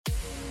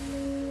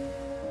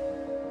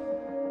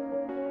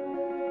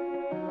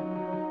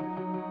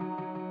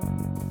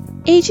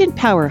Agent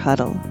Power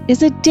Huddle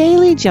is a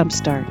daily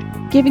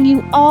jumpstart, giving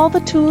you all the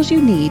tools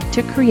you need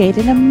to create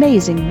an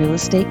amazing real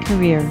estate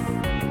career.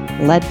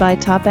 Led by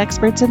top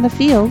experts in the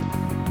field,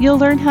 you'll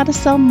learn how to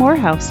sell more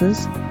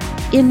houses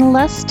in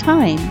less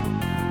time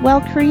while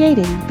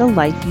creating the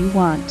life you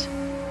want.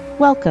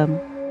 Welcome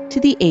to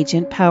the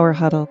Agent Power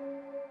Huddle.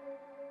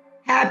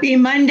 Happy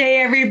Monday,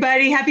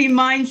 everybody. Happy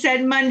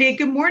Mindset Monday.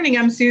 Good morning.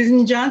 I'm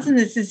Susan Johnson.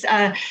 This is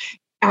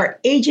our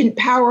Agent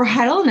Power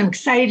Huddle, and I'm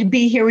excited to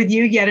be here with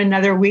you yet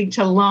another week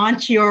to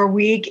launch your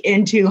week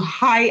into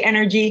high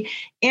energy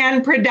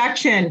and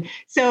production.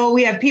 So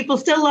we have people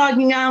still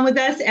logging on with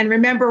us. And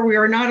remember, we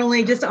are not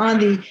only just on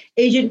the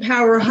Agent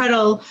Power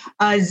Huddle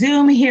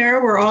Zoom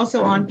here, we're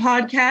also on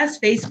podcast,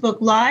 Facebook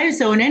Live.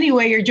 So in any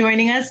way you're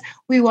joining us,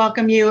 we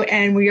welcome you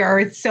and we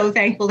are so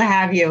thankful to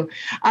have you.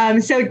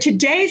 So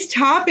today's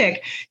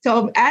topic,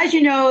 so as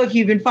you know, if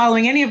you've been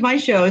following any of my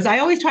shows, I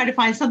always try to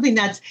find something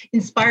that's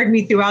inspired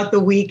me throughout the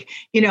week,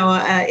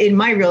 in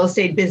my real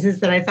estate business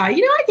that I thought,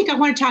 I think I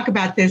want to talk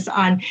about this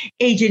on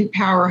Agent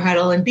Power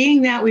Huddle. And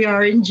being that we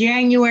are in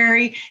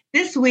January,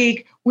 this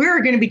week,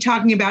 we're going to be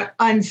talking about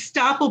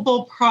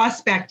unstoppable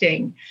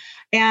prospecting.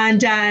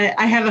 And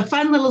I have a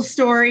fun little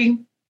story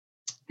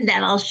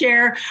that I'll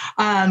share.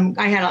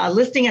 I had a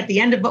listing at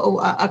the end of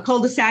a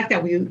cul-de-sac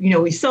that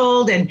we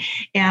sold, and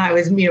I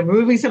was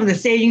removing some of the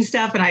staging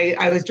stuff, and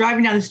I was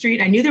driving down the street.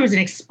 And I knew there was an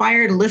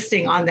expired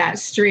listing on that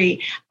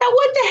street. I thought,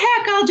 what the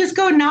heck? I'll just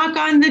go knock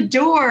on the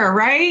door,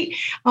 right?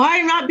 Why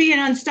not be an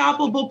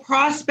unstoppable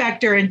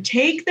prospector and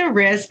take the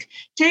risk,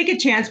 take a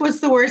chance? What's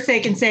the worst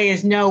they can say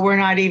is no, we're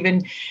not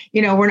even,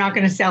 we're not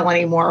going to sell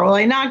anymore. Well,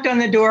 I knocked on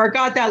the door,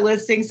 got that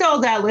listing,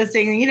 sold that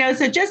listing,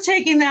 so just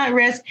taking that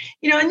risk,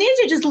 and these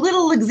are just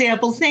little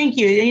examples. Thank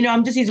you.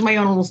 I'm just using my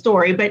own little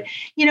story, but,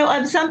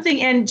 of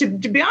something. And to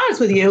be honest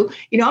with you,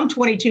 I'm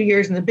 22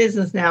 years in the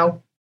business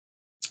now.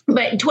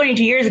 But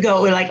 22 years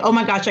ago, we're like, oh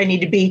my gosh, I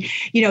need to be,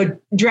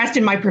 dressed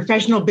in my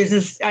professional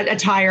business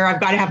attire. I've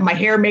got to have my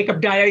hair,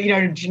 makeup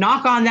done, to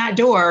knock on that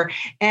door.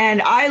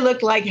 And I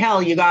looked like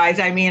hell, you guys.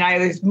 I mean, I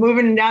was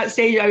moving out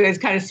stage. I was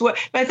kind of sweat.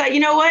 But I thought, you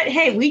know what?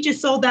 Hey, we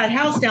just sold that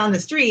house down the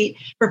street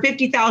for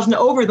 $50,000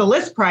 over the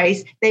list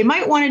price. They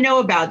might want to know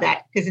about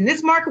that because in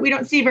this market, we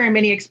don't see very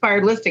many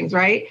expired listings,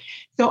 right?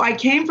 So I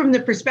came from the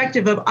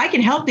perspective of I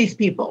can help these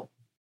people.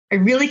 I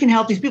really can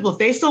help these people. If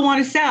they still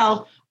want to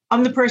sell,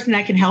 I'm the person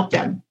that can help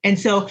them. And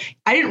so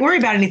I didn't worry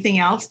about anything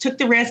else, took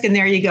the risk, and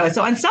there you go.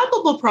 So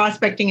unstoppable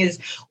prospecting is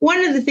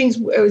one of the things,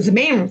 it was the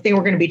main thing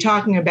we're going to be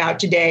talking about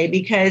today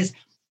because,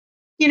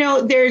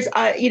 there's,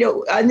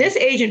 on this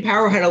Agent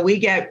Power Huddle, we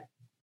get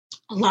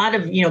a lot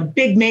of,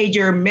 big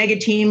major mega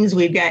teams.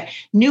 We've got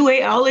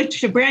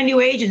brand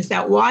new agents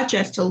that watch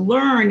us to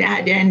learn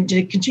and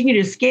to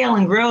continue to scale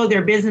and grow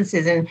their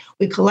businesses. And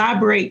we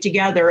collaborate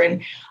together.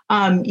 And,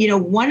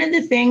 one of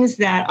the things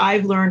that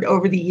I've learned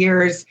over the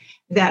years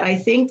that I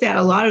think that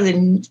a lot of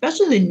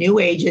especially the new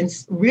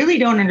agents really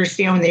don't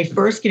understand when they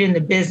first get in the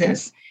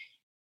business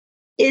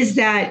is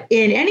that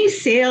in any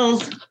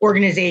sales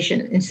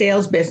organization, in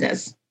sales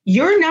business,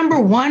 your number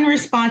one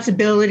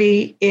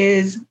responsibility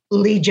is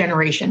lead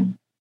generation.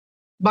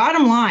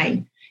 Bottom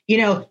line,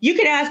 you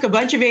could ask a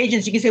bunch of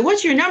agents, you can say,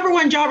 what's your number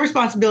one job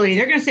responsibility?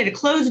 They're going to say to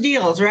close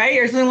deals, right?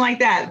 Or something like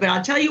that. But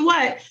I'll tell you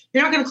what,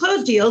 you're not going to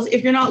close deals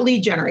if you're not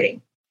lead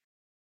generating.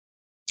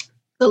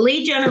 The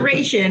lead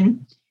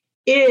generation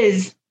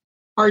is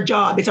our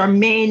job. It's our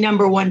main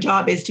number one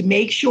job is to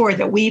make sure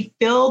that we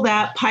fill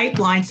that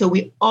pipeline so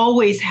we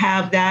always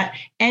have that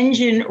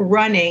engine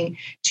running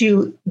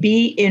to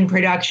be in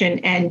production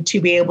and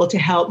to be able to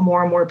help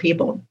more and more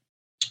people.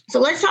 So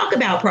let's talk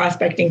about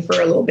prospecting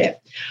for a little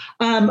bit.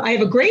 I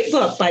have a great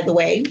book, by the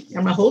way. I'm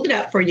going to hold it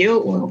up for you.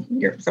 Well,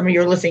 some of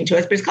you are listening to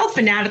us, but it's called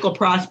Fanatical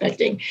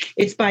Prospecting.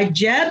 It's by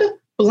Jeb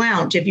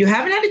Blount. If you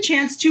haven't had a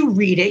chance to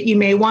read it, you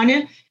may want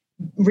to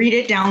read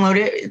it, download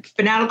it. It's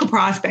Fanatical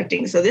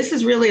Prospecting. So this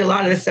is really a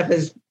lot of this stuff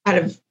is out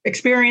of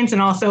experience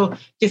and also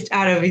just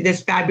out of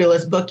this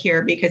fabulous book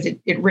here because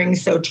it rings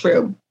so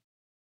true.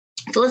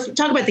 So let's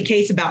talk about the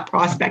case about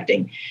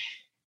prospecting.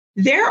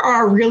 There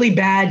are really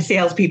bad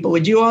salespeople.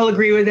 Would you all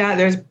agree with that?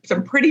 There's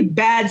some pretty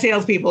bad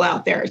salespeople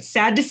out there. It's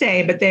sad to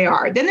say, but they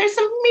are. Then there's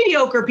some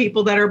mediocre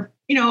people that are,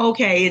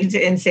 okay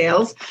in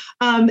sales.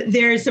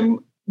 There's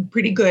some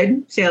pretty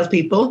good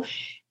salespeople.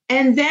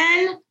 And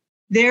then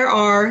there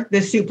are the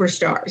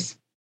superstars.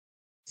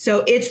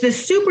 So it's the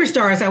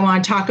superstars I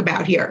want to talk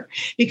about here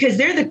because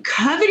they're the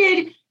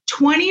coveted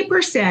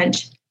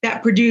 20%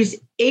 that produce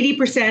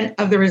 80%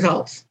 of the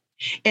results.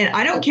 And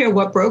I don't care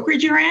what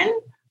brokerage you're in.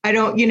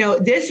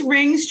 This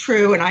rings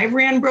true. And I've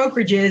ran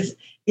brokerages,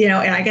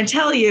 and I can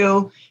tell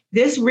you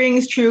this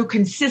rings true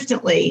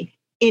consistently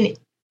in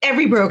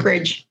every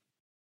brokerage,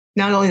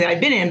 not only that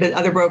I've been in, but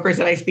other brokers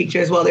that I speak to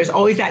as well. There's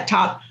always that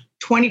top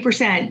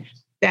 20%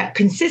 that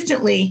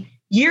consistently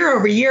year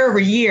over year over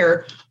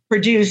year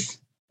produce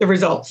the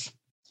results.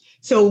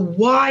 So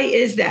why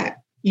is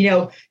that?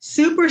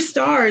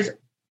 Superstars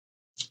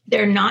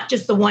they're not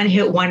just the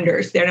one-hit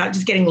wonders. They're not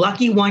just getting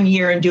lucky one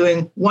year and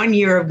doing 1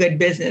 year of good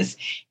business.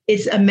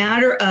 It's a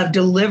matter of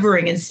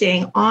delivering and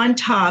staying on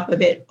top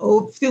of it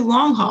through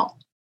long haul,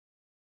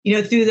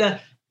 through the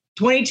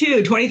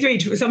 22,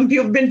 23, some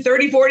people have been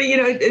 30, 40,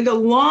 in the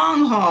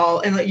long haul,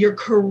 and your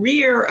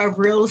career of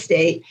real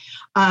estate,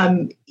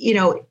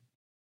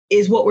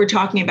 is what we're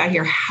talking about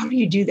here. How do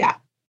you do that?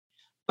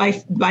 By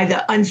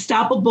the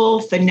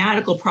unstoppable,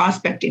 fanatical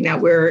prospecting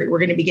that we're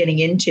going to be getting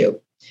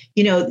into.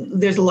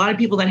 There's a lot of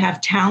people that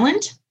have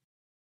talent.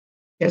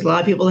 There's a lot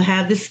of people that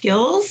have the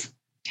skills,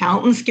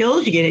 talent and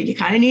skills. You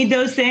kind of need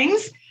those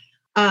things.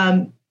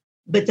 But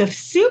the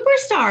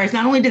superstars,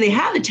 not only do they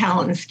have the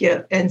talent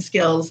and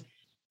skills,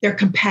 they're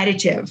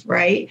competitive,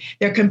 right?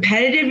 They're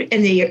competitive,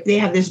 and they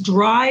have this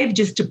drive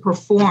just to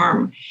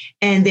perform,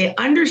 and they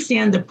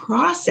understand the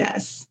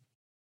process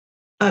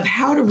of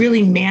how to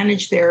really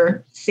manage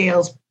their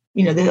sales,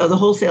 the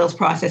whole sales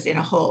process in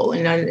a whole.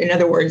 In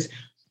other words,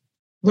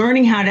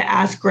 learning how to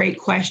ask great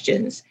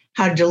questions,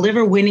 how to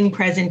deliver winning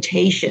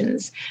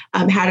presentations,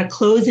 how to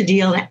close a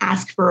deal and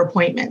ask for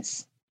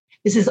appointments.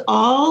 This is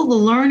all the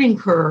learning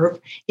curve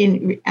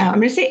in, I'm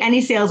going to say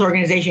any sales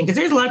organization, because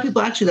there's a lot of people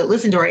actually that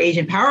listen to our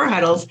Agent Power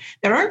Huddles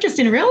that aren't just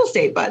in real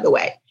estate, by the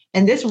way.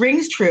 And this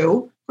rings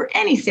true for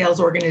any sales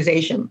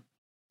organization.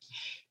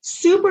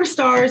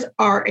 Superstars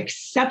are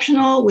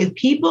exceptional with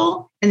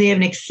people, and they have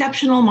an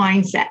exceptional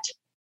mindset.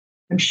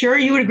 I'm sure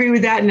you would agree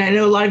with that. And I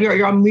know a lot of you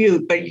are on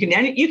mute, but you can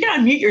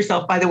unmute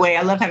yourself, by the way.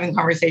 I love having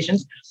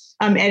conversations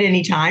at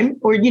any time,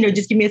 or,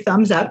 just give me a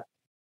thumbs up.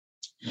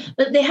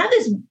 But they have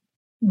this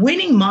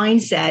winning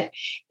mindset,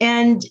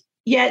 and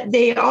yet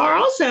they're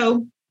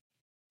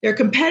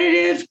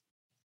competitive,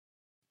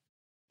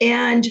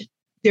 and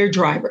they're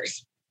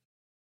drivers.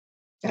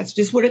 That's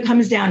just what it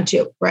comes down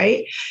to,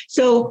 right?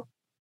 So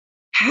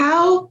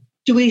how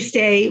do we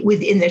stay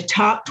within the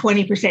top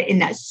 20% in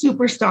that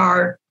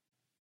superstar,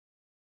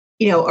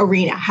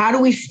 arena? How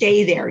do we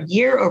stay there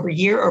year over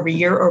year over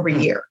year over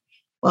year?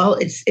 Well,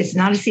 it's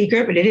not a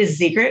secret, but it is a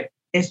secret.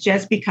 It's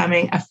just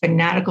becoming a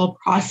fanatical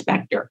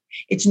prospector.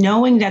 It's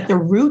knowing that the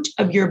root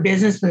of your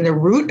business and the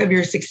root of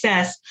your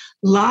success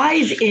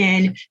lies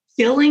in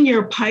filling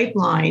your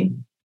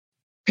pipeline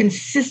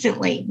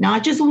consistently,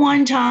 not just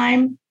one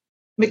time,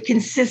 but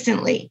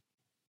consistently.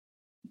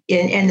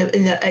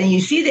 And you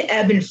see the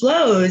ebb and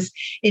flows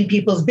in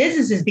people's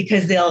businesses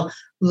because they'll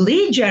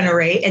lead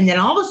generate, and then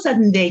all of a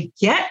sudden they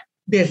get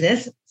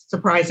business.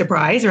 Surprise,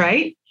 surprise,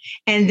 right?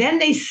 And then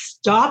they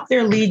stop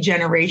their lead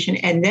generation,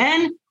 and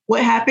then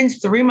what happens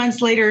 3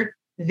 months later,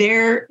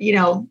 they're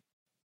down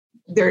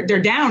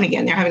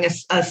again. They're having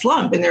a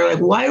slump, and they're like,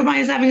 why am I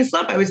having a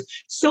slump? I was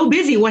so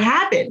busy. What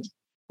happened?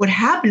 What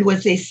happened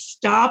was they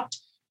stopped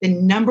the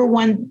number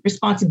one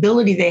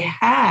responsibility they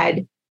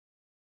had,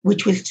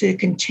 which was to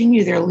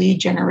continue their lead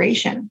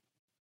generation.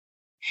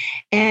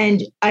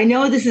 And I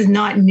know this is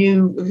not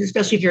new,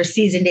 especially if you're a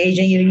seasoned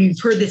agent. You've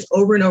heard this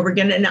over and over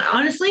again. And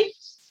honestly,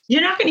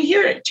 you're not going to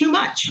hear it too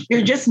much.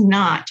 You're just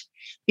not,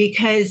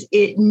 because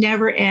it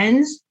never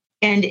ends.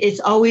 And it's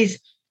always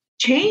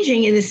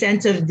changing in the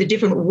sense of the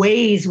different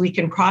ways we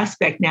can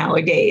prospect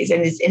nowadays.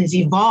 And it's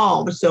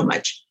evolved so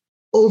much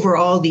over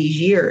all these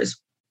years.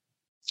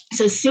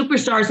 So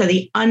superstars are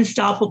the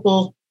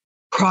unstoppable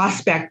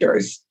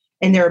prospectors,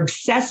 and they're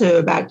obsessive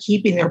about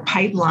keeping their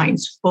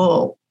pipelines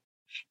full.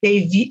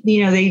 They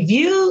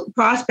view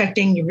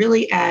prospecting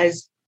really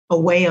as a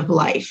way of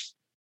life.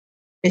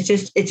 It's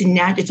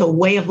a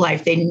way of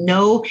life. They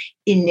know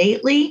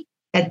innately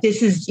that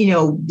this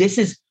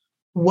is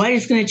what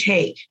it's going to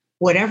take,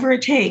 whatever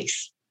it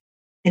takes,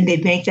 and they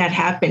make that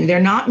happen.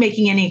 They're not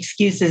making any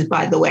excuses,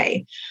 by the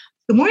way.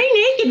 Good morning,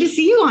 Nate. Good to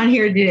see you on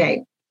here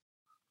today.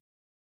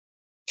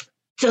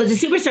 So the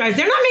superstars,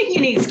 they're not making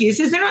any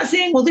excuses. They're not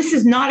saying, well, this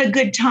is not a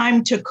good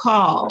time to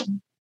call.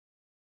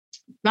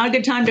 Not a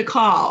good time to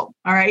call,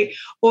 all right?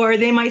 Or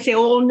they might say,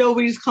 oh,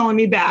 nobody's calling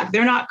me back.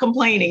 They're not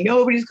complaining.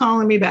 Nobody's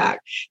calling me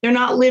back. They're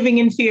not living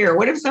in fear.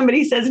 What if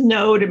somebody says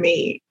no to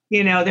me?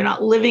 They're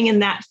not living in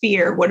that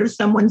fear. What if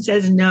someone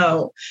says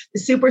no? The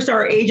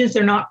superstar agents,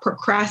 they're not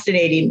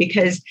procrastinating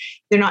because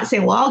they're not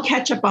saying, well, I'll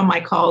catch up on my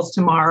calls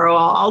tomorrow.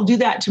 I'll do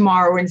that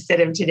tomorrow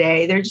instead of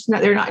today.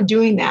 They're not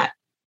doing that.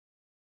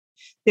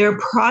 They're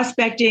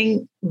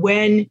prospecting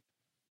when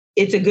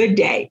it's a good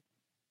day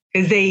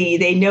because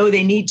they know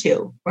they need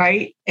to,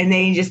 right? And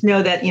they just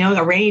know that,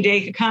 a rainy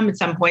day could come at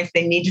some point.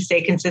 They need to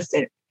stay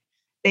consistent.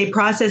 They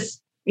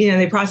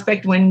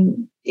prospect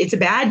when it's a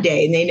bad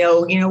day, and they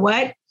know,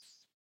 what?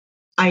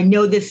 I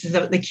know this is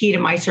the key to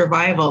my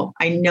survival.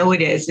 I know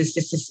it is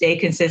just to stay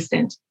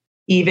consistent,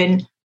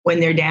 even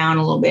when they're down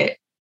a little bit.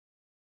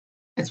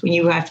 That's when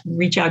you have to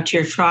reach out to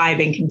your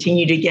tribe and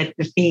continue to get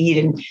the feed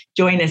and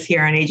join us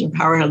here on Agent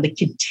Power Huddle to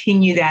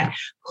continue that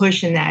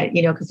push and that,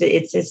 because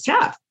it's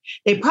tough.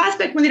 They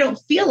prospect when they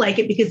don't feel like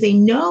it because they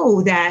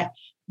know that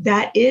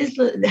is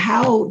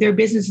how their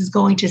business is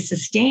going to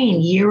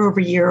sustain year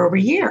over year over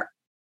year.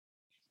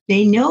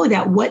 They know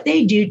that what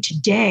they do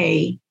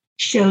today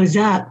shows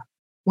up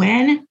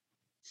when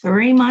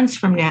 3 months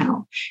from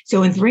now.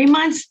 So in 3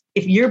 months,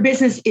 if your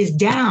business is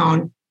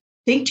down,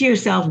 think to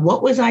yourself,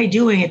 what was I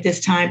doing at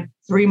this time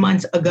 3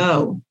 months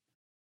ago?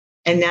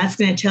 And that's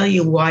going to tell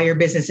you why your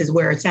business is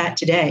where it's at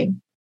today.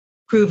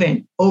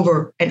 Proven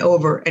over and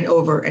over and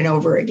over and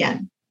over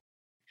again.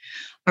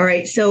 All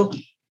right. So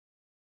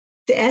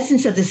the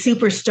essence of the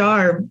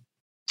superstar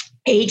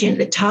agent,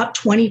 the top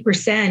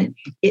 20%,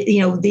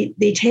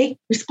 they take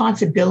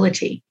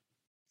responsibility.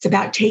 It's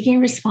about taking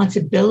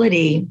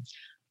responsibility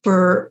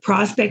for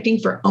prospecting,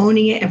 for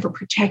owning it, and for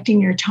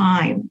protecting your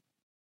time.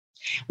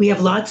 We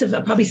have lots of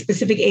probably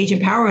specific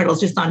agent power huddles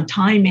just on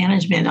time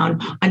management,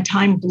 on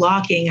time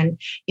blocking, and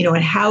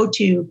and how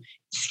to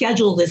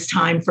schedule this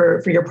time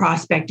for your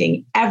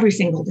prospecting every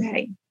single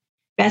day.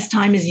 Best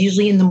time is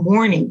usually in the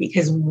morning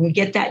because when we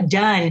get that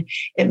done.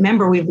 And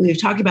remember,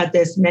 we've talked about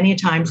this many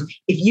times.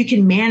 If you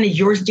can manage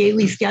your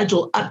daily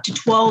schedule up to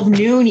 12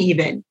 noon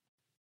even,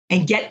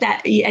 and get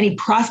that any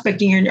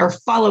prospecting or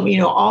follow,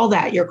 all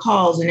that, your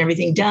calls and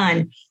everything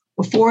done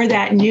before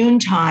that noon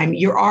time,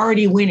 you're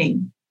already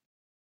winning.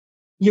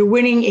 You're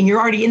winning and you're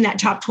already in that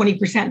top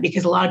 20%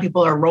 because a lot of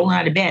people are rolling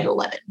out of bed at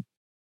 11,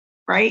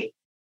 right?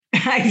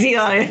 I see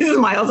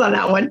smiles on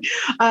that one.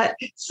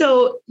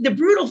 So the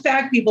brutal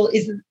fact, people,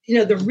 is,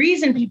 the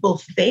reason people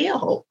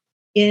fail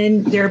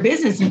in their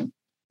business,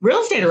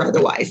 real estate or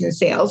otherwise in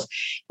sales,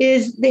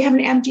 is they have an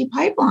empty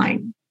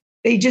pipeline.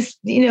 They just,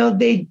 and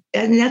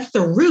that's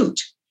the root.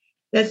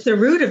 That's the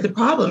root of the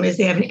problem, is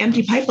they have an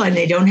empty pipeline.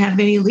 They don't have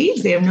any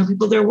leads. They have no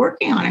people they're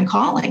working on and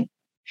calling.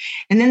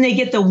 And then they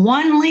get the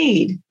one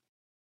lead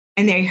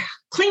and they're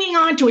clinging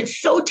on to it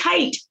so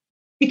tight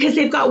because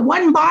they've got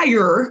one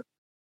buyer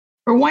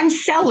or one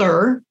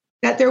seller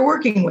that they're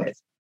working with,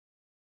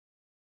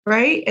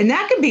 right? And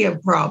that can be a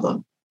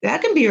problem.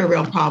 That can be a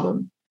real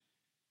problem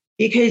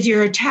because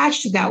you're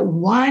attached to that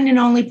one and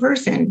only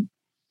person.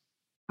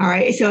 All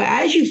right. So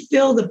as you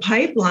fill the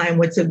pipeline,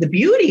 what's the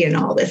beauty in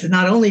all this is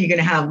not only you're going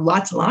to have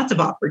lots and lots of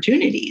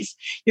opportunities,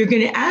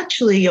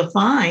 you'll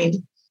find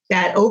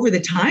that over the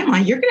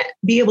timeline, you're going to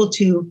be able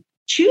to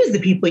choose the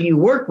people you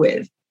work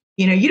with.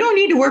 You don't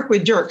need to work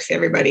with jerks,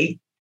 everybody.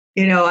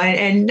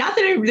 And not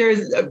that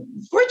there's,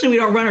 fortunately, we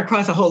don't run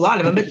across a whole lot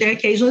of them, but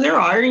occasionally there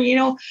are.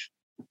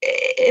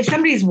 If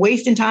somebody's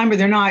wasting time or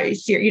they're not,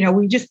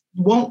 we just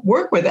won't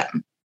work with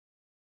them.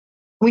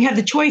 We have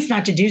the choice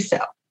not to do so.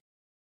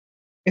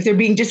 If they're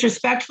being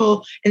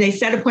disrespectful and they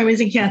set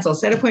appointments and cancel,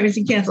 set appointments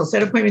and cancel,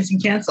 set appointments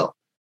and cancel.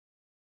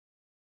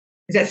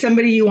 Is that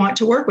somebody you want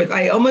to work with?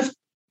 I almost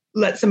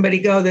let somebody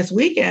go this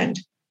weekend,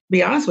 to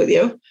be honest with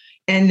you.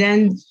 And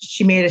then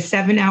she made a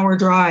 7-hour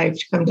drive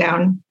to come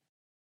down.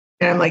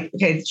 And I'm like,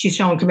 okay, she's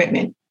showing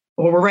commitment.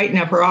 Well, we're writing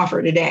up her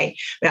offer today.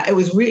 But it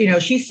was really,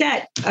 she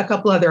set a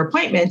couple other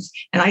appointments.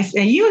 And as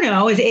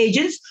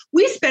agents,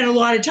 we spend a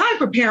lot of time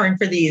preparing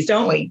for these,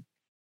 don't we?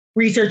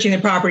 Researching the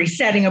property,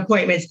 setting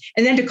appointments,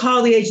 and then to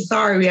call the agent,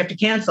 sorry, we have to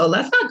cancel.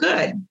 That's not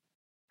good,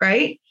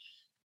 right?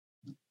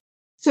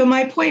 So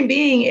my point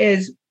being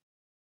is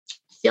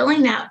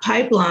filling that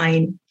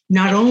pipeline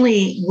not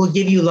only will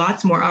give you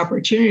lots more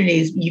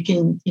opportunities, you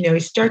can,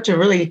 start to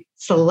really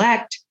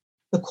select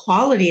the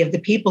quality of the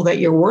people that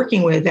you're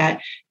working with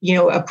that,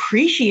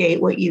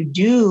 appreciate what you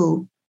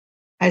do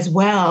as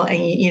well.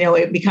 And,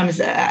 it becomes,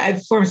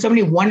 I've formed so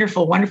many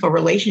wonderful, wonderful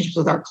relationships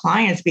with our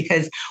clients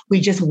because we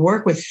just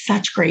work with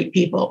such great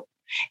people,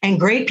 and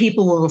great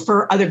people will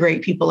refer other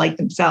great people like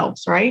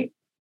themselves, right?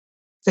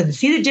 So to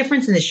see the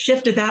difference in the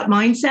shift of that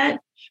mindset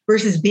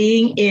versus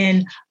being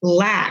in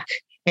lack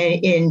and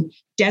in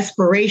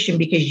desperation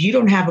because you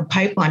don't have a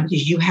pipeline,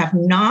 because you have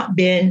not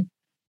been,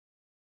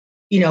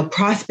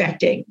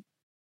 prospecting.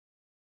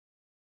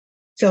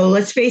 So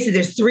let's face it,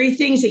 there's 3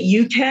 things that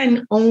you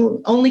can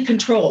only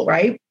control,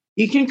 right?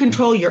 You can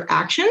control your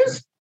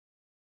actions,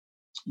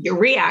 your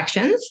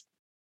reactions,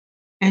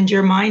 and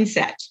your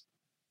mindset.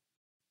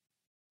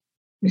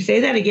 Let me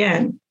say that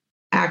again.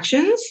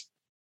 Actions,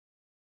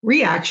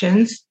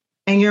 reactions,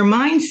 and your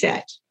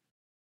mindset.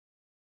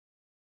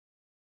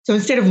 So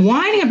instead of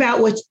whining about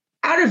what's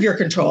out of your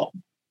control,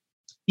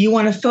 you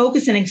want to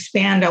focus and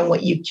expand on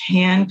what you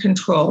can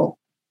control,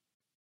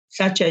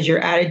 such as your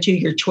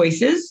attitude, your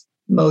choices,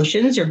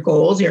 emotions, your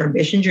goals, your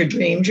ambitions, your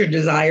dreams, your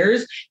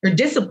desires, your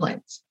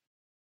disciplines.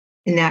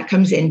 And that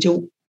comes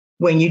into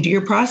when you do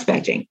your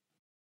prospecting.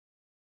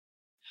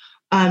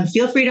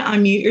 Feel free to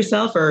unmute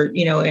yourself or,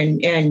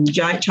 and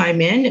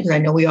chime in, because I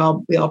know we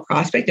all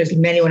prospect. There's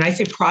many, when I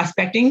say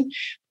prospecting,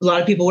 a lot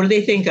of people, what do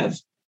they think of?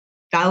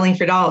 Dialing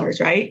for dollars,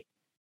 right?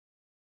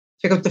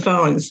 Pick up the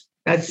phones.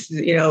 That's,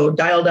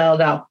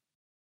 dial.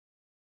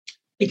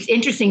 It's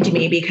interesting to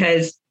me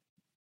because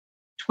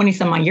 20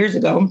 some odd years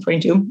ago, I'm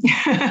 22,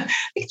 I think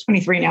it's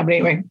 23 now, but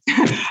anyway,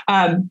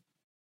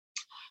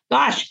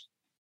 gosh,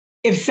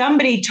 if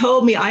somebody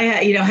told me I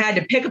had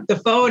to pick up the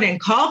phone and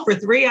call for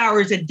 3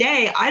 hours a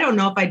day, I don't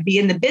know if I'd be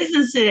in the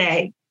business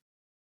today.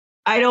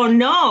 I don't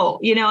know.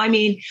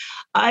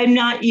 I'm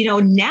not,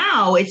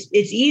 now it's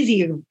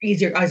easier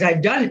as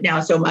I've done it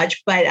now so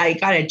much, but I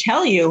got to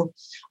tell you,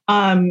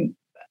 I'm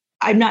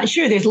not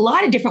sure. There's a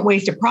lot of different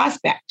ways to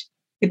prospect.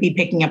 Could be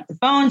picking up the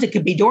phones. It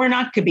could be door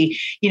knock. Could be,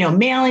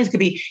 mailings. Could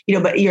be,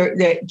 but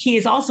the key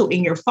is also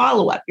in your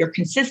follow-up, your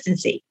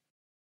consistency.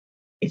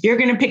 If you're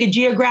going to pick a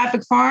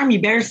geographic farm, you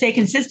better stay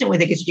consistent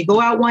with it, because if you go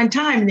out one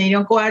time and then you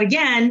don't go out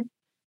again,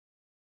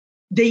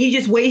 then you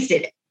just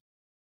wasted it.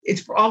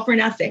 It's all for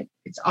nothing.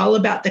 It's all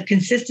about the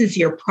consistency.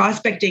 Your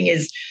prospecting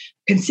is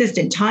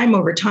consistent time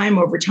over time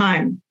over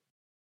time.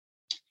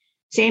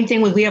 Same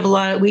thing with,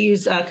 we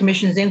use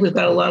Commissions Inc. We've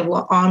got a lot of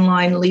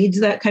online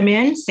leads that come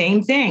in.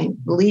 Same thing,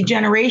 lead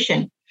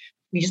generation.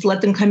 We just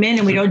let them come in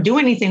and we don't do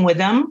anything with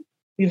them.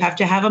 We have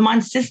to have them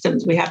on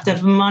systems. We have to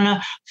have them on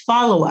a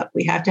follow-up.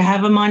 We have to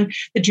have them on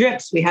the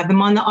drips. We have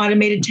them on the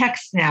automated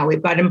text now.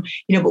 We've got them,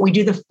 but we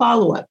do the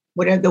follow-up.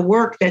 Whatever the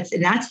work that's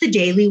the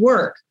daily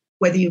work.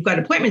 Whether you've got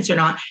appointments or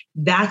not,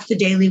 that's the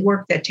daily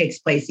work that takes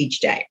place each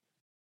day.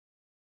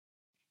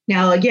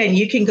 Now, again,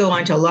 you can go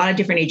on to a lot of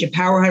different agent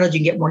power huddles. You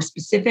can get more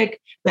specific.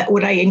 But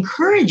what I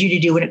encourage you to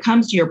do when it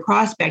comes to your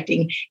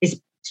prospecting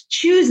is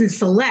choose and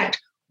select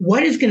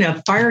what is going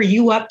to fire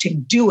you up to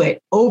do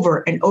it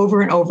over and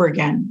over and over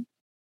again.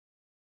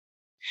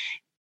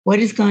 What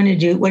is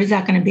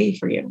that going to be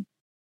for you?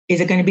 Is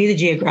it going to be the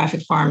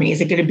geographic farming?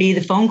 Is it going to be the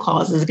phone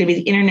calls? Is it going to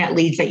be the internet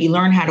leads that you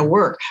learn how to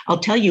work? I'll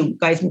tell you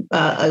guys,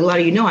 a lot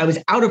of I was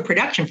out of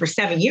production for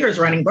 7 years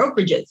running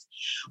brokerages.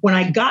 When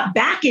I got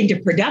back into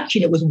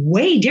production, it was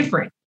way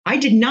different. I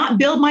did not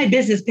build my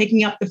business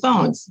picking up the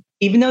phones,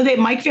 even though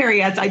Mike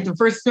Ferry, the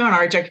first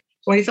seminar I took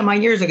 20 some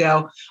odd years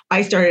ago,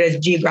 I started as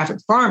geographic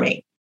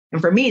farming.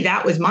 And for me,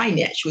 that was my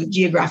niche, was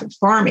geographic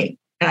farming.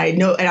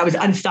 And I was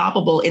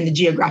unstoppable in the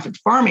geographic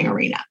farming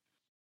arena.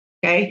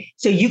 Okay.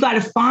 So you got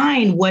to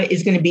find what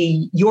is going to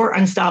be your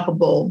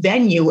unstoppable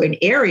venue and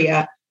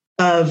area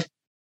of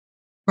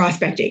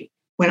prospecting.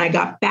 When I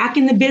got back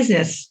in the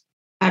business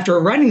after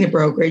running the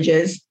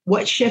brokerages,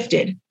 what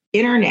shifted?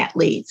 Internet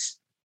leads.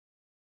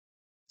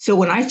 So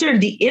when I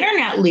started the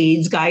internet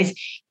leads, guys,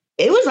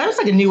 I was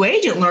like a new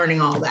agent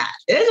learning all that.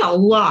 There's a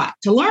lot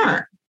to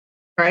learn,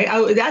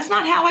 right? That's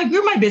not how I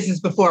grew my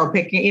business before,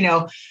 getting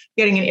an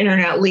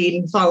internet lead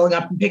and following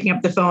up and picking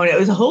up the phone. It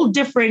was a whole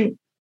different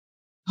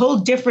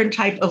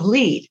type of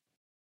lead.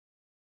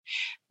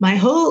 My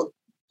whole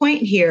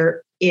point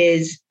here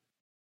is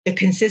the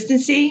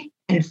consistency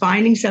and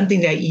finding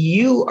something that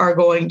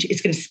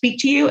it's going to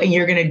speak to you and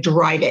you're going to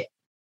drive it.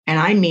 And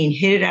I mean,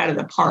 hit it out of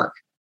the park.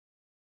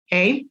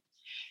 Okay.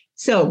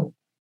 So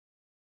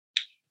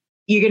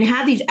you're going to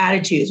have these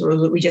attitudes, or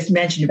what we just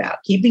mentioned about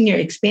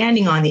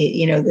expanding on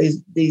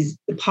the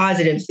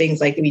positive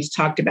things like we just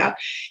talked about.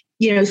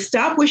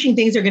 Stop wishing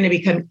things are going to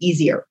become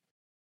easier.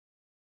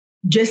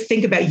 Just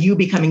think about you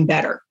becoming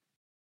better.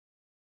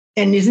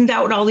 And isn't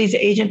that what all these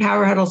agent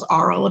power huddles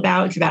are all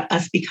about? It's about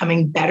us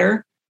becoming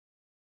better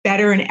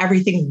in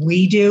everything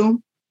we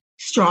do,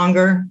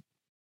 stronger,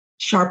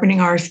 sharpening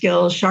our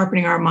skills,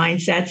 sharpening our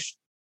mindsets.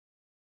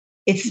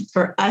 It's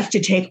for us to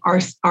take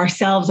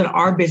ourselves and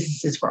our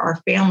businesses, for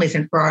our families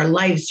and for our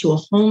lives to a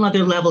whole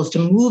other levels, to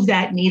move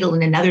that needle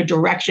in another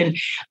direction,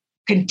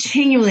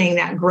 continuing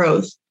that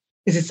growth,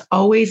 because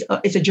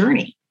it's a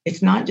journey.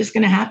 It's not just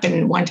going to happen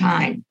in one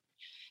time.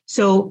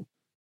 So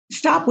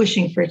stop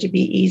wishing for it to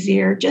be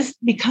easier.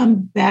 Just become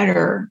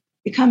better.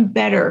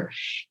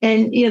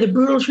 And, the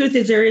brutal truth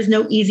is there is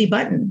no easy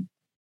button.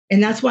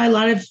 And that's why a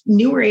lot of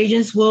newer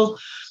agents will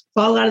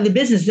fall out of the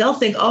business. They'll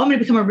think, I'm going to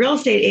become a real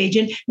estate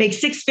agent, make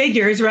 6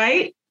 figures,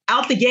 right?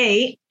 Out the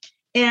gate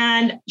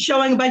and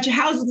showing a bunch of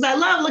houses. I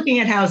love looking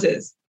at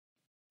houses.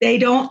 They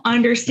don't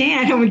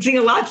understand. I'm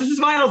seeing lots of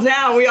smiles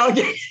now. We all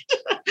get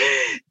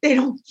it. They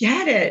don't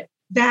get it.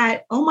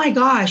 That, oh my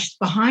gosh,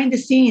 behind the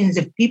scenes,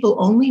 if people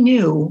only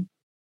knew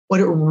what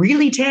it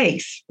really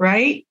takes,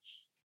 right?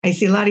 I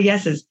see a lot of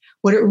yeses.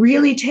 What it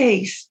really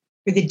takes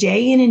for the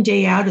day in and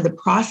day out of the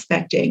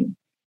prospecting,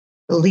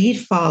 the lead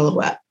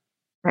follow-up,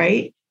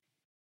 right?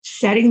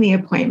 Setting the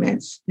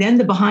appointments, then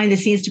the behind the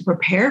scenes to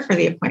prepare for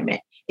the appointment.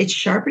 It's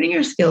sharpening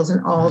your skills in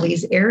all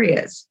these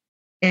areas.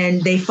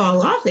 And they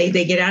fall off. They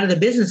get out of the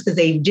business because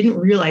they didn't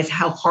realize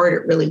how hard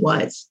it really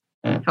was,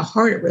 how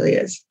hard it really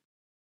is.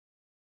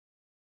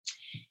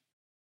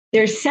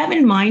 There's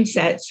 7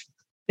 mindsets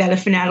that a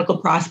fanatical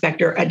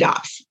prospector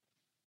adopts.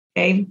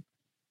 Okay.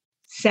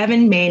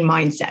 7 main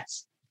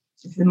mindsets.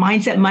 It's the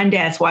Mindset Monday.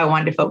 That's why I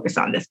wanted to focus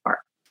on this part.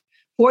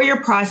 For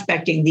your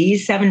prospecting,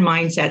 these 7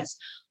 mindsets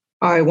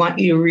I want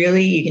you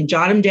to you can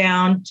jot them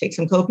down, take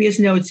some copious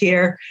notes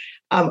here,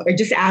 or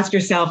just ask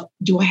yourself,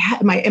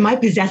 am I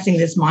possessing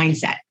this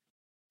mindset?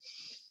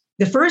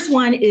 The first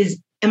one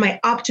is, am I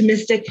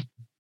optimistic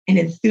and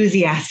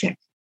enthusiastic?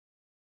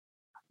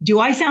 Do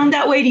I sound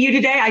that way to you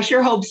today? I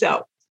sure hope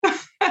so.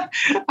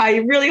 I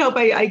really hope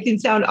I can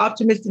sound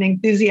optimistic and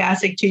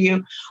enthusiastic to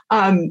you.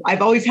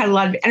 I've always had a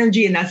lot of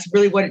energy, and that's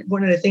really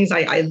one of the things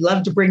I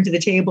love to bring to the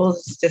table.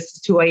 It's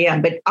just who I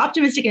am. But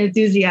optimistic and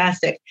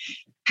enthusiastic,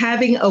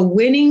 having a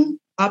winning,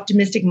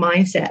 optimistic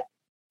mindset.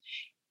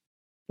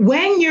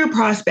 When you're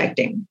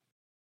prospecting,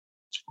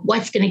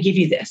 what's going to give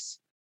you this?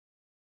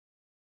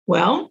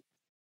 Well,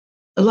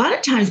 a lot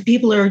of times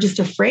people are just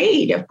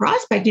afraid of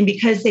prospecting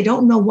because they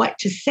don't know what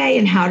to say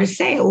and how to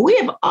say it. Well, we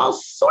have all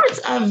sorts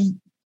of,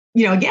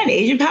 again,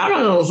 agent power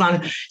huddles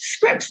on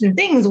scripts and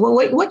things. Well,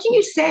 what can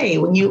you say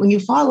when you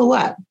follow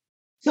up?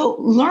 So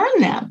learn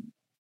them,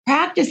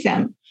 practice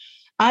them.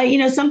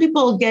 Some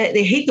people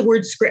they hate the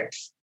word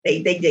scripts.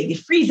 They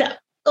freeze up.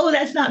 Oh,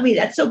 that's not me.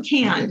 That's so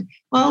canned.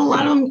 Well, a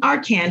lot of them are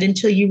canned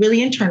until you really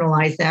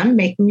internalize them,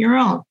 make them your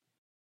own.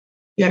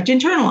 You have to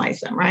internalize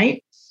them,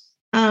 right?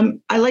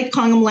 I like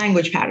calling them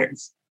language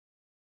patterns.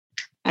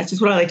 That's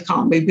just what I like to call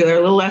them. Maybe they're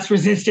a little less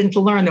resistant to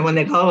learn than when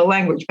they call it a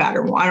language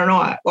pattern. Well, I don't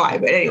know why,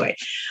 but anyway.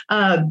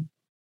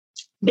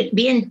 But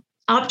being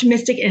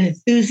optimistic and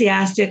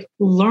enthusiastic,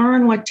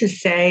 learn what to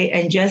say,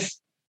 and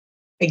just,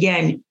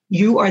 again,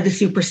 you are the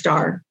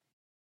superstar.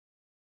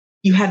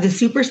 You have the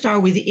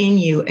superstar within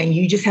you, and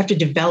you just have to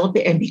develop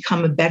it and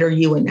become a better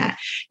you in that.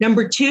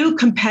 Number 2,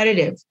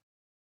 competitive.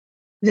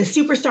 The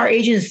superstar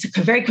agent is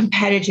very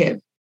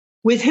competitive.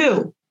 With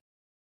who?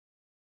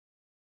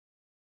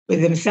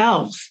 With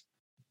themselves.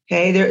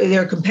 Okay,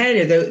 they're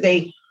competitive.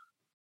 They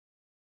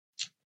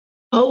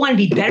all want to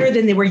be better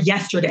than they were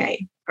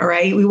yesterday. All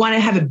right, we want to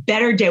have a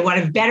better day. We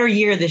want a better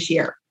year this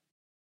year.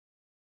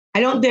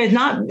 There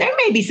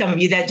may be some of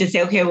you that just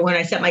say, okay, well, when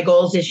I set my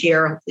goals this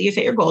year, hopefully you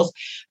set your goals,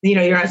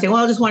 you're not saying,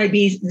 well, I just want to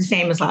be the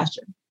same as last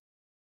year.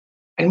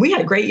 And we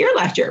had a great year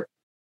last year.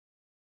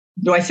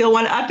 Do I still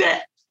want to up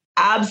it?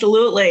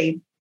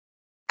 Absolutely.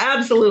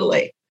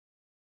 Absolutely.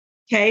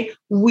 Okay.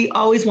 We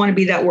always want to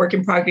be that work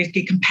in progress,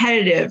 get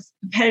competitive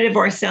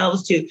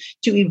ourselves to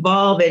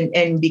evolve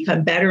and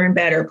become better and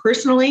better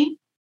personally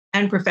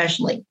and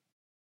professionally.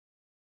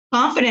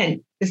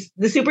 Confident.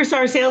 The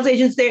superstar sales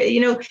agents,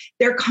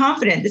 they're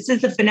confident. This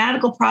is the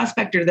fanatical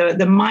prospector.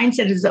 The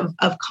mindset is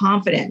of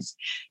confidence.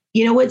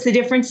 You know what's the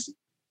difference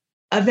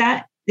of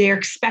that? They're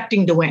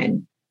expecting to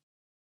win.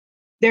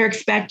 They're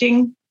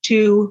expecting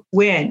to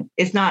win.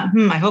 It's not,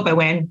 I hope I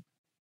win.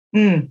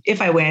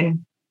 If I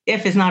win.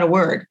 If is not a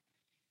word.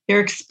 They're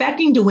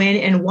expecting to win.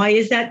 And why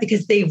is that?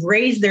 Because they've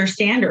raised their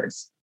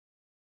standards.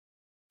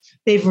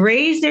 They've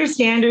raised their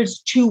standards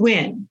to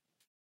win.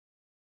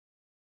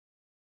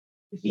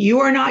 If you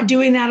are not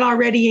doing that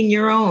already in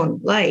your own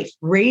life,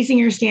 raising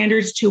your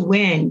standards to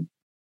win,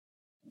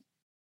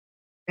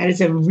 that is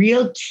a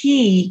real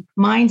key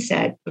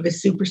mindset of a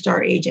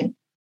superstar agent.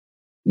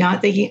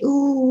 Not thinking,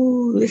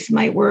 ooh, this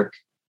might work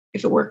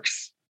if it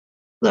works.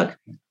 Look,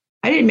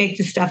 I didn't make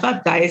this stuff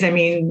up, guys. I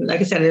mean,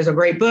 like I said, there's a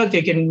great book.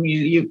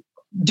 You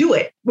do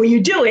it. When you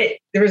do it,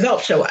 the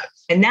results show up.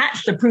 And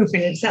that's the proof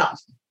in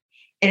itself.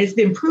 And it's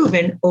been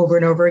proven over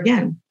and over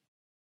again.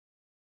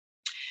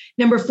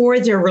 Number 4,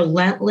 they're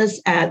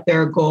relentless at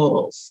their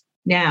goals.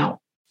 Now,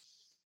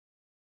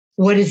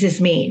 what does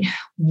this mean?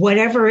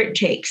 Whatever it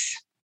takes,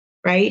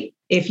 right?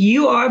 If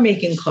you are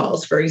making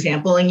calls, for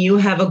example, and you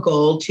have a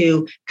goal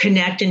to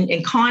connect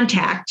and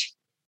contact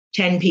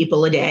 10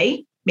 people a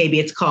day, maybe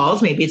it's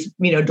calls, maybe it's,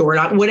 door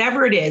knock,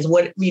 whatever it is,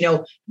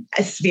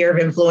 a sphere of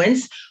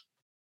influence.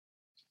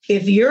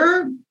 If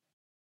your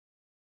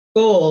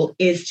goal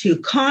is to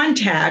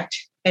contact,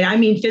 and I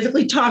mean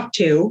physically talk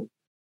to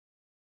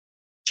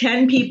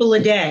 10 people a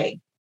day,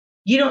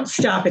 you don't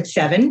stop at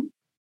 7.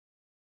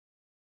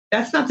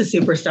 That's not the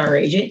superstar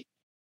agent.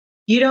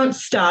 You don't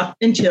stop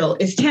until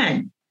it's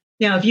 10.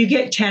 Now, if you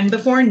get 10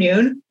 before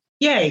noon,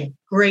 yay,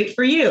 great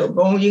for you.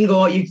 You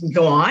can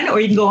go on, or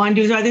you can go on and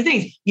do other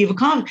things. You've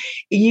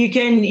accomplished. You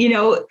can,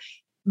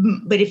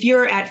 but if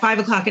you're at 5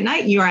 o'clock at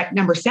night and you're at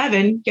number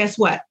 7, guess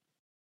what?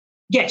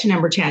 Get to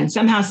number 10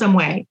 somehow, some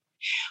way.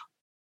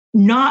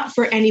 Not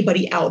for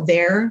anybody out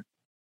there,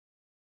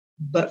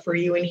 but for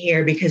you in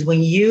here, because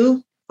when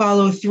you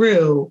follow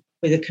through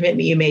with a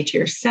commitment you made to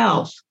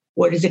yourself,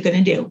 what is it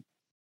going to do?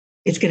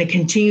 It's going to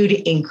continue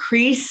to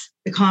increase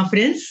the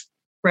confidence,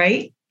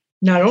 right?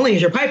 Not only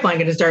is your pipeline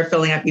going to start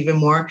filling up even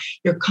more,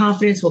 your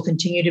confidence will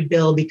continue to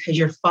build because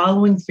you're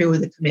following through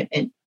with the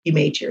commitment you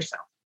made to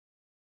yourself.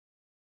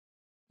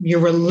 You're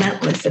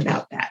relentless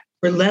about that,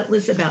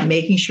 relentless about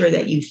making sure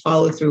that you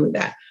follow through with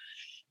that.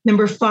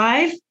 Number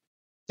 5,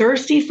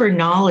 thirsty for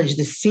knowledge,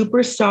 the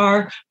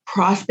superstar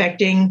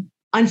prospecting,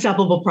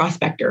 unstoppable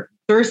prospector,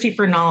 thirsty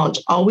for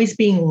knowledge, always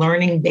being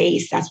learning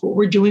based. That's what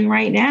we're doing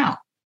right now.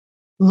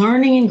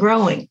 Learning and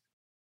growing.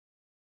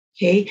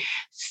 Okay.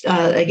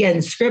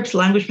 Again, scripts,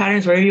 language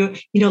patterns, whatever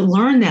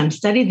learn them,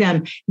 study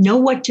them, know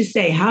what to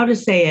say, how to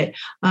say it,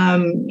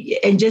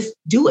 and just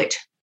do it.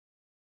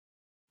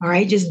 All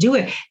right. Just do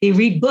it. They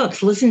read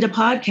books, listen to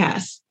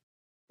podcasts,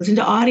 listen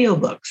to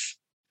audiobooks.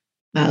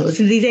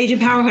 Listen to these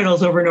agent power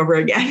huddles over and over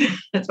again.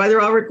 That's why they're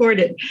all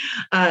recorded.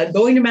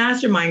 Going to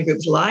mastermind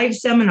groups, live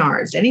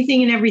seminars,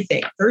 anything and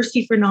everything.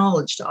 Thirsty for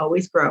knowledge to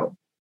always grow.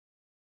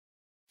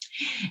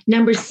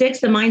 Number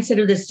 6, the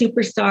mindset of the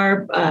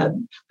superstar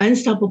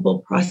unstoppable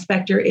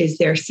prospector is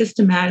they're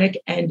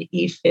systematic and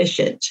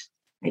efficient.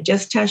 I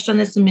just touched on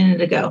this a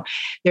minute ago.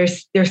 They're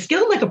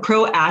skilled like a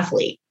pro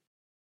athlete.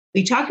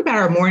 We talk about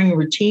our morning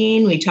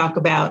routine. We talk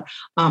about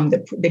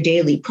the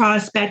daily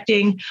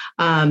prospecting.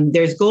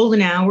 There's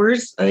golden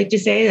hours, I like to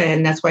say,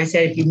 and that's why I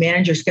said if you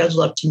manage your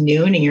schedule up to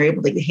noon and you're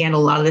able to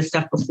handle a lot of this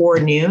stuff before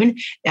noon,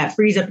 that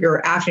frees up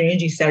your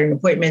afternoons, you setting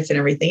appointments and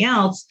everything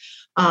else.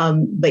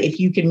 But if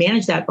you can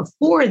manage that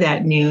before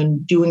that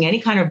noon, doing any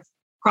kind of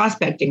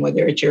prospecting,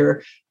 whether it's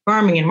your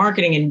farming and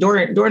marketing and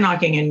door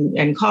knocking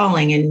and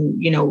calling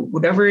and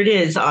whatever it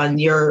is on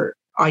your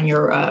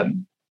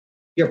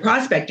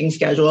prospecting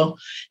schedule,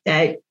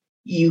 that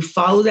you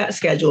follow that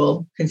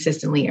schedule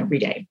consistently every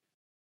day.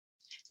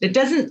 It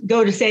doesn't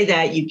go to say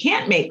that you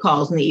can't make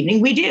calls in the evening.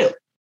 We do.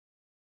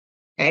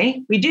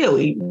 Okay, we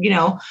do.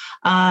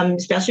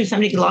 Especially if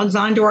somebody logs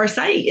on to our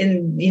site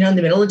in the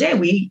middle of the day,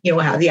 we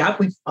have the app.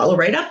 We follow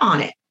right up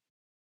on it.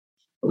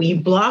 When you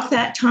block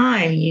that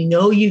time,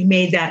 you've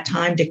made that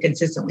time to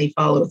consistently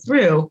follow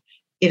through.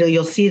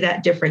 You'll see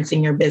that difference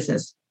in your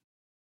business.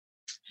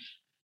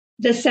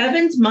 The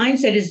seventh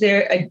mindset is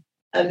there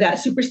of that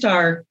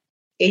superstar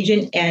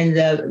agent and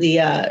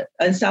the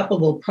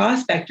unstoppable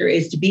prospector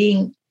is to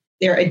being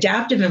they're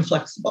adaptive and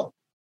flexible.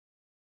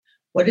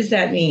 What does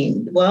that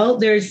mean? Well,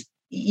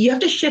 you have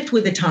to shift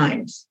with the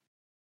times.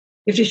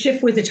 You have to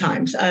shift with the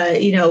times.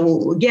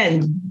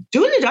 Again,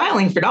 doing the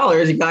dialing for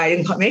dollars, a guy,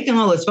 and making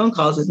all those phone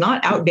calls is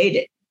not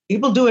outdated.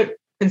 People do it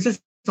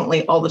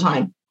consistently all the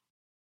time.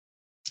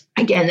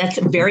 Again, that's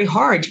very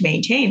hard to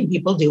maintain.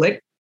 People do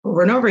it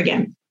over and over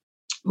again.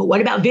 But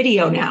what about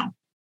video now?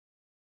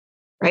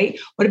 Right?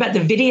 What about the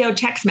video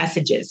text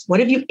messages?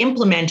 What have you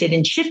implemented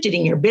and shifted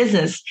in your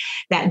business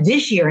that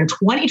this year in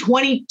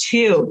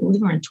 2022,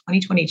 we're in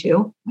 2022,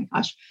 oh my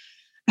gosh,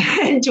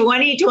 in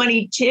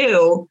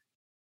 2022,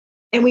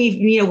 and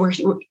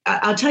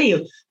I'll tell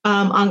you,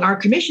 on our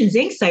Commissions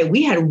Inc. site,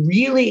 we had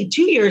really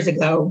 2 years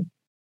ago,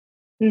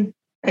 2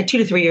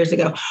 to 3 years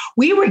ago,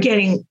 we were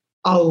getting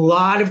a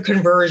lot of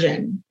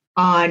conversion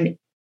on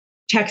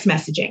text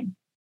messaging.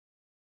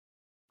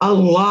 A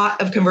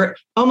lot of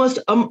almost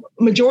a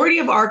majority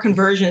of our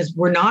conversions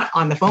were not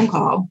on the phone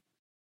call,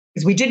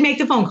 because we did make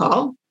the phone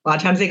call. A lot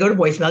of times they go to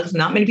voicemail because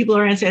not many people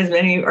are answering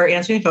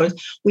the phones.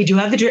 We do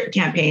have the drip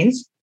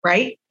campaigns,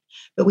 right?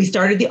 But we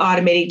started the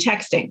automated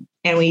texting,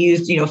 and we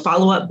used,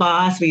 Follow Up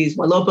Boss. We used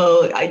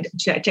Walopo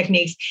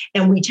techniques,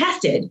 and we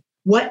tested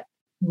what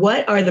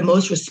are the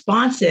most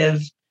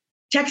responsive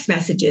text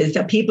messages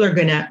that people are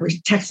going to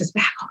text us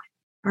back on.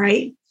 All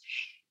right.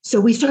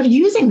 So we started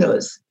using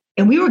those.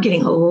 And we were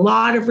getting a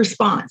lot of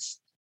response.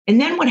 And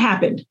then what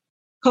happened?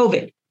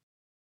 COVID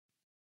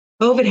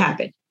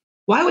happened.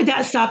 Why would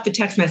that stop the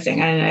text messaging?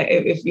 And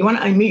if you want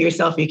to unmute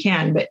yourself, you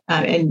can, but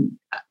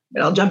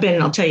I'll jump in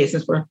and I'll tell you,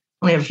 since we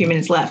only have a few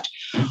minutes left.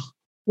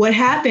 What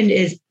happened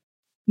is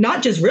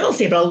not just real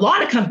estate, but a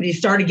lot of companies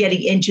started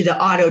getting into the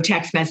auto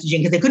text messaging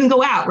because they couldn't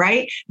go out,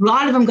 right? A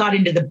lot of them got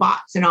into the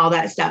bots and all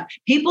that stuff.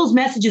 People's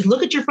messages,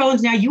 look at your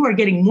phones now, you are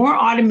getting more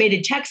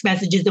automated text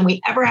messages than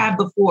we ever have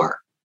before.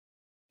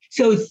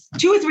 So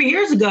 2 or 3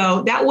 years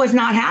ago, that was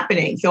not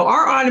happening. So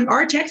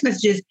our text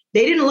messages,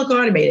 they didn't look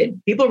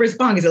automated. People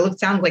respond because it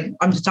sounded like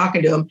I'm just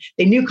talking to them.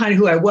 They knew kind of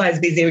who I was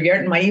because they were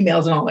getting my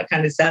emails and all that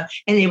kind of stuff.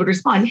 And they would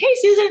respond, hey,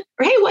 Susan,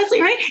 or hey,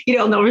 Wesley, right?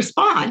 And they'll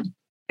respond.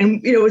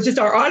 And, it was just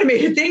our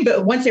automated thing.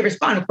 But once they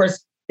respond, of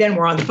course, then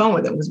we're on the phone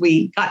with them because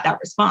we got that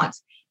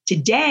response.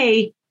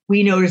 Today,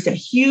 we noticed a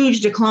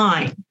huge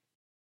decline.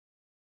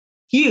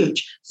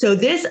 Huge. So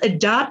this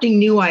adopting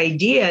new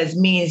ideas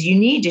means you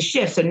need to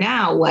shift. So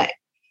now what?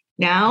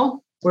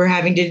 Now we're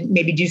having to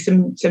maybe do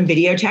some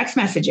video text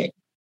messaging. A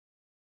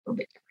little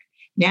bit different.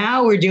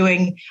 Now we're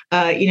doing,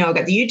 I've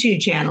got the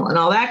YouTube channel and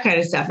all that kind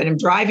of stuff. And I'm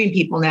driving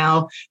people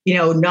now,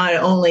 not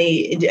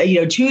only,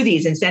 to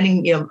these and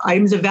sending,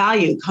 items of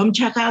value. Come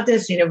check out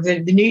this, the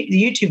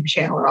YouTube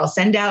channel, or I'll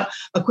send out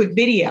a quick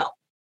video.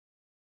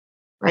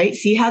 Right?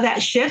 See how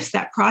that shifts?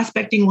 That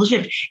prospecting will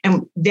shift.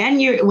 And then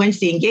once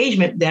the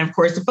engagement, then of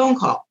course the phone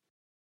call.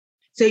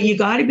 So you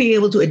got to be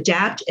able to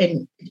adapt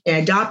and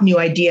adopt new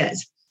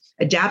ideas.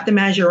 Adapt them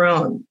as your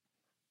own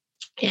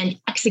and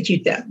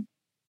execute them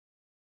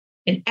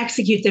in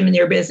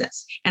your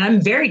business. And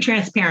I'm very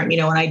transparent,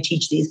 when I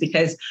teach these,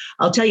 because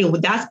I'll tell you,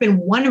 that's been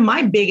one of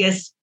my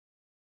biggest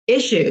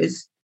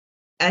issues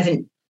as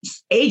an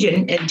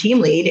agent and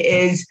team lead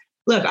is,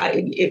 look,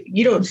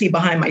 you don't see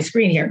behind my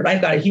screen here, but I've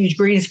got a huge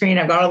green screen.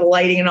 I've got all the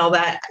lighting and all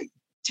that.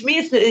 To me,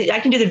 I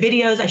can do the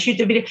videos, I shoot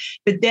the video,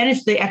 but then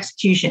it's the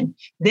execution.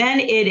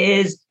 Then it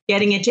is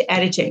getting into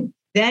editing.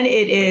 Then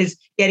it is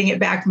getting it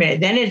back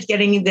minute. Then it's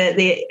getting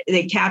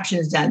the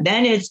captions done.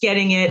 Then it's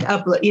getting it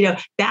up.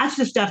 That's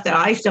the stuff that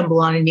I stumble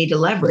on and need to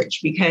leverage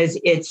because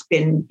it's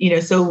been,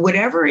 so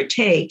whatever it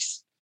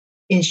takes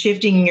in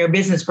shifting your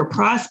business for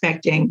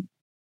prospecting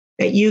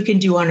that you can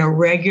do on a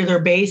regular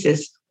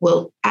basis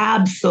will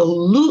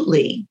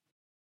absolutely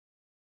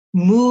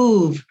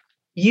move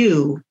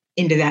you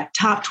into that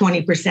top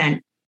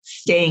 20%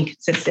 staying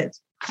consistent.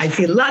 I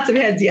see lots of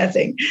heads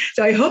yesing.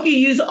 So I hope you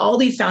use all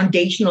these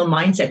foundational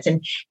mindsets.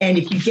 And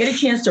if you get a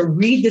chance to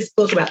read this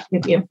book about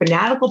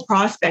fanatical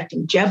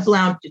prospecting, Jeb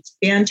Blount, it's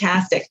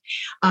fantastic.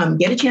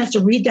 Get a chance to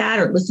read that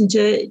or listen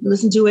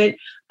to it.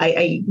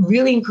 I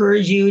really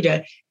encourage you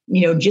to,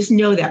 just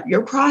know that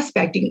your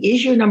prospecting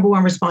is your number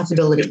one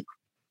responsibility.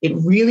 It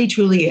really,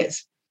 truly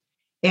is.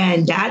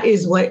 And that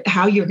is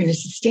how you're going to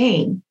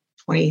sustain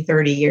 20,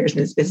 30 years in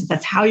this business.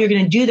 That's how you're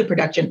going to do the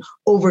production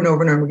over and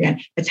over and over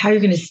again. That's how you're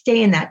going to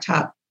stay in that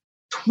top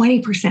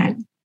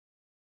 20%,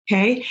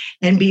 okay,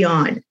 and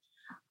beyond.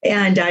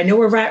 And I know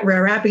we're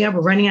wrapping up.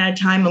 We're running out of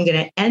time. I'm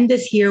going to end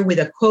this here with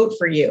a quote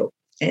for you.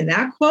 And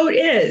that quote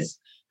is,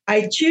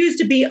 I choose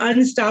to be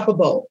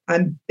unstoppable.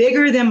 I'm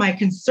bigger than my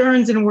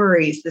concerns and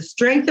worries. The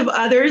strength of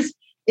others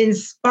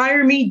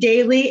inspire me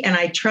daily, and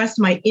I trust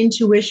my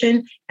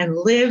intuition and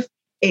live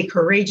a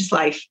courageous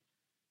life.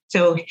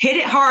 So hit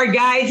it hard,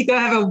 guys. Go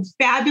have a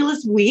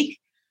fabulous week,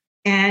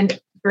 and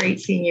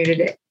great seeing you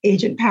today,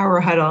 Agent Power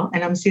Huddle.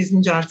 And I'm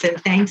Susan Johnson.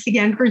 Thanks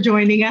again for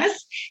joining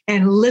us,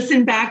 and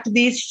listen back to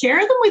these. Share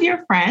them with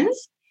your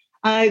friends.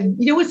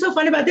 What's so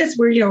fun about this?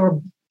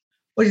 We're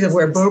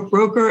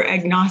broker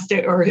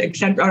agnostic or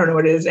except, I don't know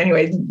what it is.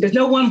 Anyway, there's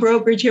no one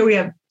brokerage here. We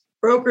have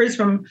brokers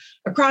from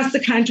across the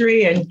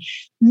country and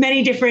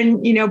many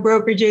different,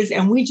 brokerages,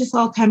 and we just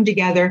all come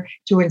together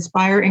to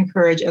inspire,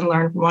 encourage, and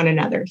learn from one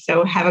another.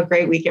 So have a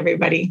great week,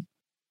 everybody.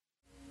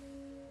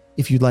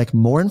 If you'd like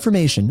more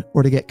information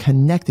or to get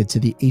connected to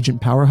the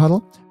Agent Power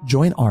Huddle,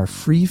 join our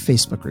free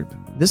Facebook group.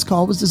 This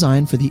call was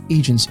designed for the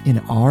agents in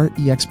our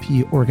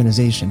EXP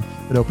organization,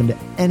 but open to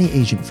any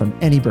agent from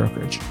any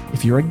brokerage.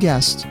 If you're a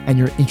guest and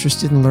you're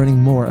interested in learning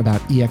more about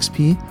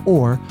EXP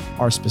or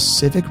our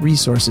specific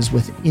resources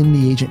within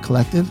the Agent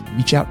Collective,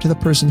 reach out to the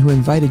person who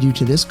invited you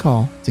to this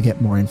call to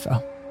get more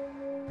info.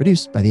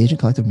 Produced by the Agent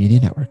Collective Media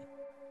Network.